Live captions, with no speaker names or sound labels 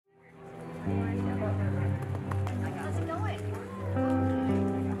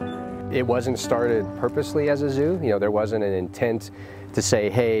It wasn't started purposely as a zoo. You know, there wasn't an intent to say,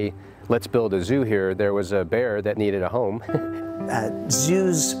 hey, let's build a zoo here. There was a bear that needed a home.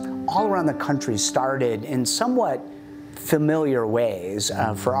 Zoos all around the country started in somewhat familiar ways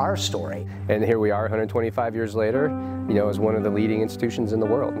for our story. And here we are 125 years later, you know, as one of the leading institutions in the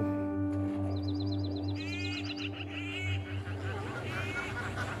world.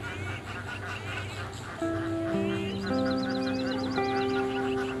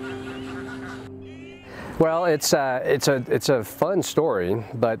 Well, it's a fun story,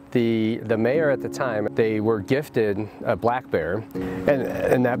 but the mayor at the time, they were gifted a black bear,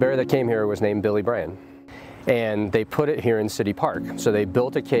 and that bear that came here was named Billy Brian. And they put it here in City Park. So they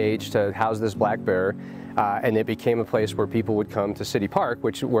built a cage to house this black bear, and it became a place where people would come to City Park,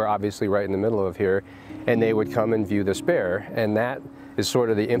 which we're obviously right in the middle of here, and they would come and view this bear. And that is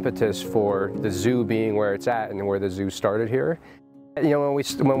sort of the impetus for the zoo being where it's at and where the zoo started here. You know,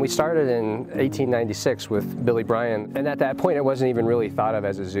 when we started in 1896 with Billy Brian, and at that point it wasn't even really thought of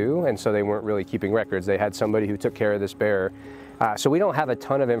as a zoo, and so they weren't really keeping records. They had somebody who took care of this bear. So we don't have a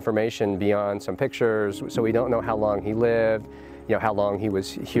ton of information beyond some pictures, so we don't know how long he lived, you know, how long he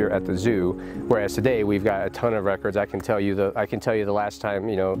was here at the zoo. Whereas today we've got a ton of records. I can tell you the last time,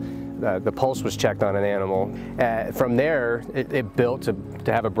 you know, the pulse was checked on an animal. From there, it built to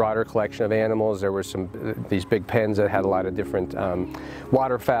have a broader collection of animals. There were these big pens that had a lot of different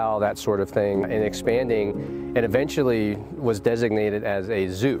waterfowl, that sort of thing, and expanding, and eventually was designated as a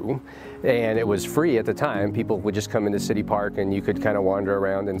zoo. And it was free at the time. People would just come into City Park and you could kind of wander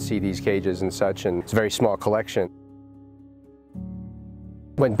around and see these cages and such, and it's a very small collection.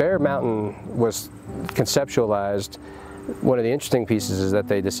 When Bear Mountain was conceptualized, one of the interesting pieces is that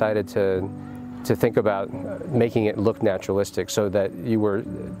they decided to think about making it look naturalistic, so that you were,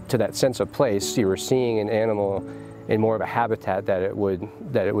 to that sense of place, you were seeing an animal in more of a habitat that it would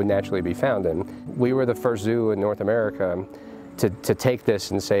naturally be found in. We were the first zoo in North America to take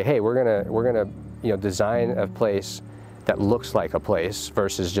this and say, hey, we're gonna you know, design a place that looks like a place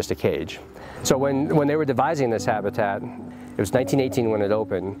versus just a cage. So when they were devising this habitat, it was 1918 when it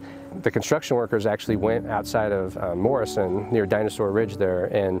opened. The construction workers actually went outside of Morrison, near Dinosaur Ridge there,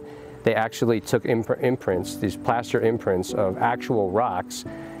 and they actually took imprints, these plaster imprints of actual rocks,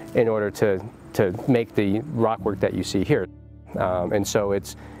 in order to make the rockwork that you see here. And so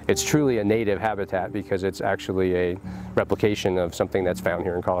it's truly a native habitat because it's actually a replication of something that's found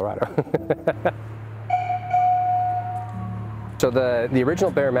here in Colorado. So the original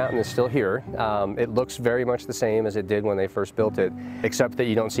Bear Mountain is still here. It looks very much the same as it did when they first built it, except that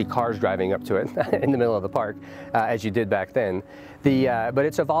you don't see cars driving up to it in the middle of the park as you did back then. But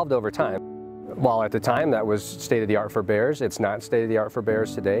it's evolved over time. While at the time that was state-of-the-art for bears, it's not state-of-the-art for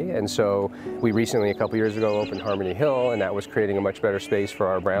bears today. And so we recently, a couple years ago, opened Harmony Hill, and that was creating a much better space for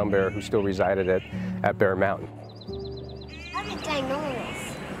our brown bear who still resided at Bear Mountain.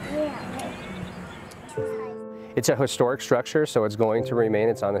 It's a historic structure, so it's going to remain.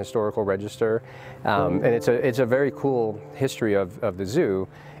 It's on the historical register, and it's a very cool history of the zoo.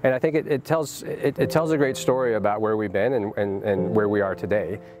 And I think it tells a great story about where we've been and where we are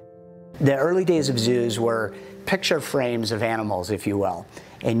today. The early days of zoos were picture frames of animals, if you will.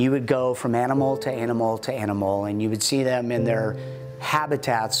 And you would go from animal to animal to animal, and you would see them in their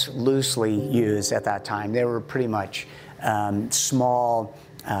habitats loosely used at that time. They were pretty much small,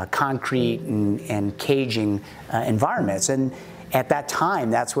 concrete and caging environments. And at that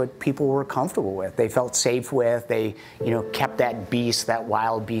time, that's what people were comfortable with. They felt safe with. They, you know, kept that beast, that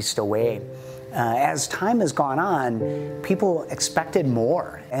wild beast away. As time has gone on, people expected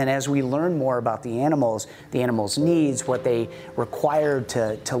more. And as we learn more about the animals' needs, what they required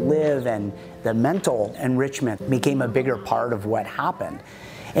to live, and the mental enrichment became a bigger part of what happened.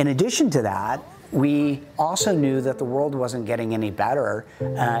 In addition to that, we also knew that the world wasn't getting any better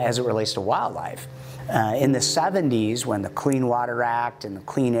as it relates to wildlife. In the 70s, when the Clean Water Act and the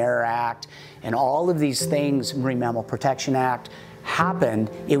Clean Air Act and all of these things, Marine Mammal Protection Act, happened,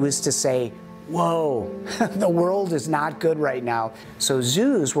 it was to say, whoa, the world is not good right now. So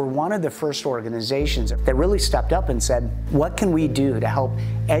zoos were one of the first organizations that really stepped up and said, what can we do to help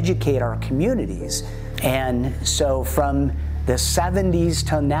educate our communities? And so from the 70s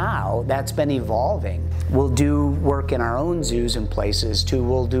to now, that's been evolving. We'll do work in our own zoos and places too.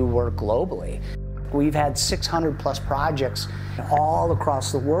 We'll do work globally. We've had 600 plus projects all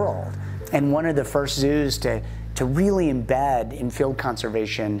across the world. And one of the first zoos to really embed in field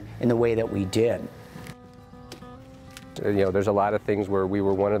conservation in the way that we did. There's a lot of things where we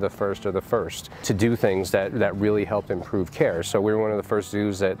were one of the first or the first to do things that really helped improve care. So we were one of the first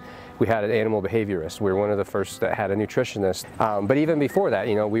zoos that we had an animal behaviorist. We were one of the first that had a nutritionist. But even before that,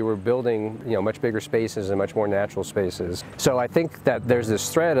 we were building, much bigger spaces and much more natural spaces. So I think that there's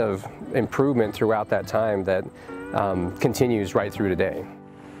this thread of improvement throughout that time that continues right through today.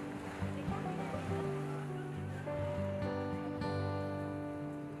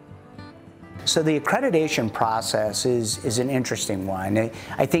 So the accreditation process is an interesting one.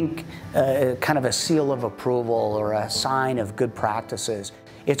 I think kind of a seal of approval or a sign of good practices.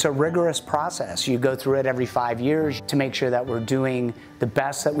 It's a rigorous process. You go through it every 5 years to make sure that we're doing the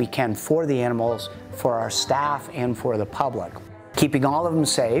best that we can for the animals, for our staff, and for the public. Keeping all of them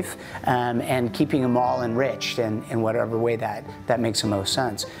safe and keeping them all enriched in whatever way that makes the most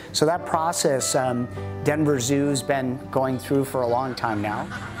sense. So that process, Denver Zoo's been going through for a long time now.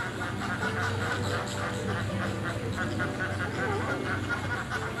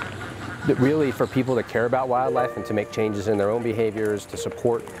 Really, for people to care about wildlife and to make changes in their own behaviors, to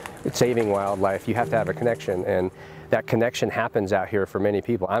support saving wildlife, you have to have a connection, and that connection happens out here for many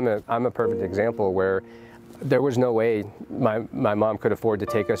people. I'm a perfect example where there was no way my mom could afford to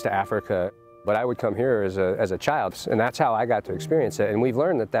take us to Africa, but I would come here as a child, and that's how I got to experience it. And we've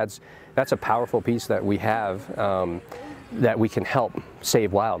learned that that's a powerful piece that we have, that we can help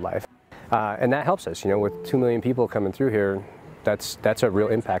save wildlife, and that helps us. With 2 million people coming through here, that's a real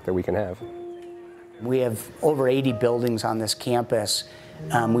impact that we can have. We have over 80 buildings on this campus.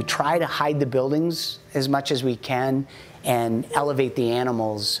 We try to hide the buildings as much as we can and elevate the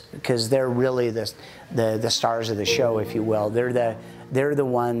animals, because they're really the stars of the show, if you will. They're the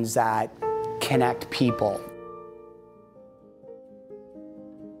ones that connect people.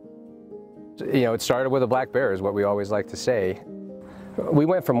 It started with a black bear, is what we always like to say. We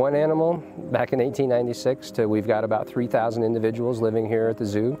went from one animal back in 1896 to we've got about 3,000 individuals living here at the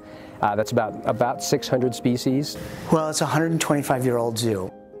zoo. That's about 600 species. Well, it's a 125-year-old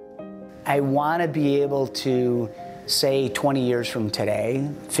zoo. I want to be able to say 20 years from today,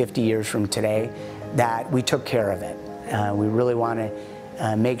 50 years from today, that we took care of it. We really want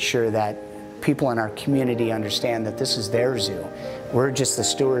to make sure that people in our community understand that this is their zoo. We're just the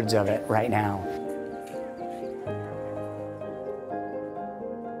stewards of it right now.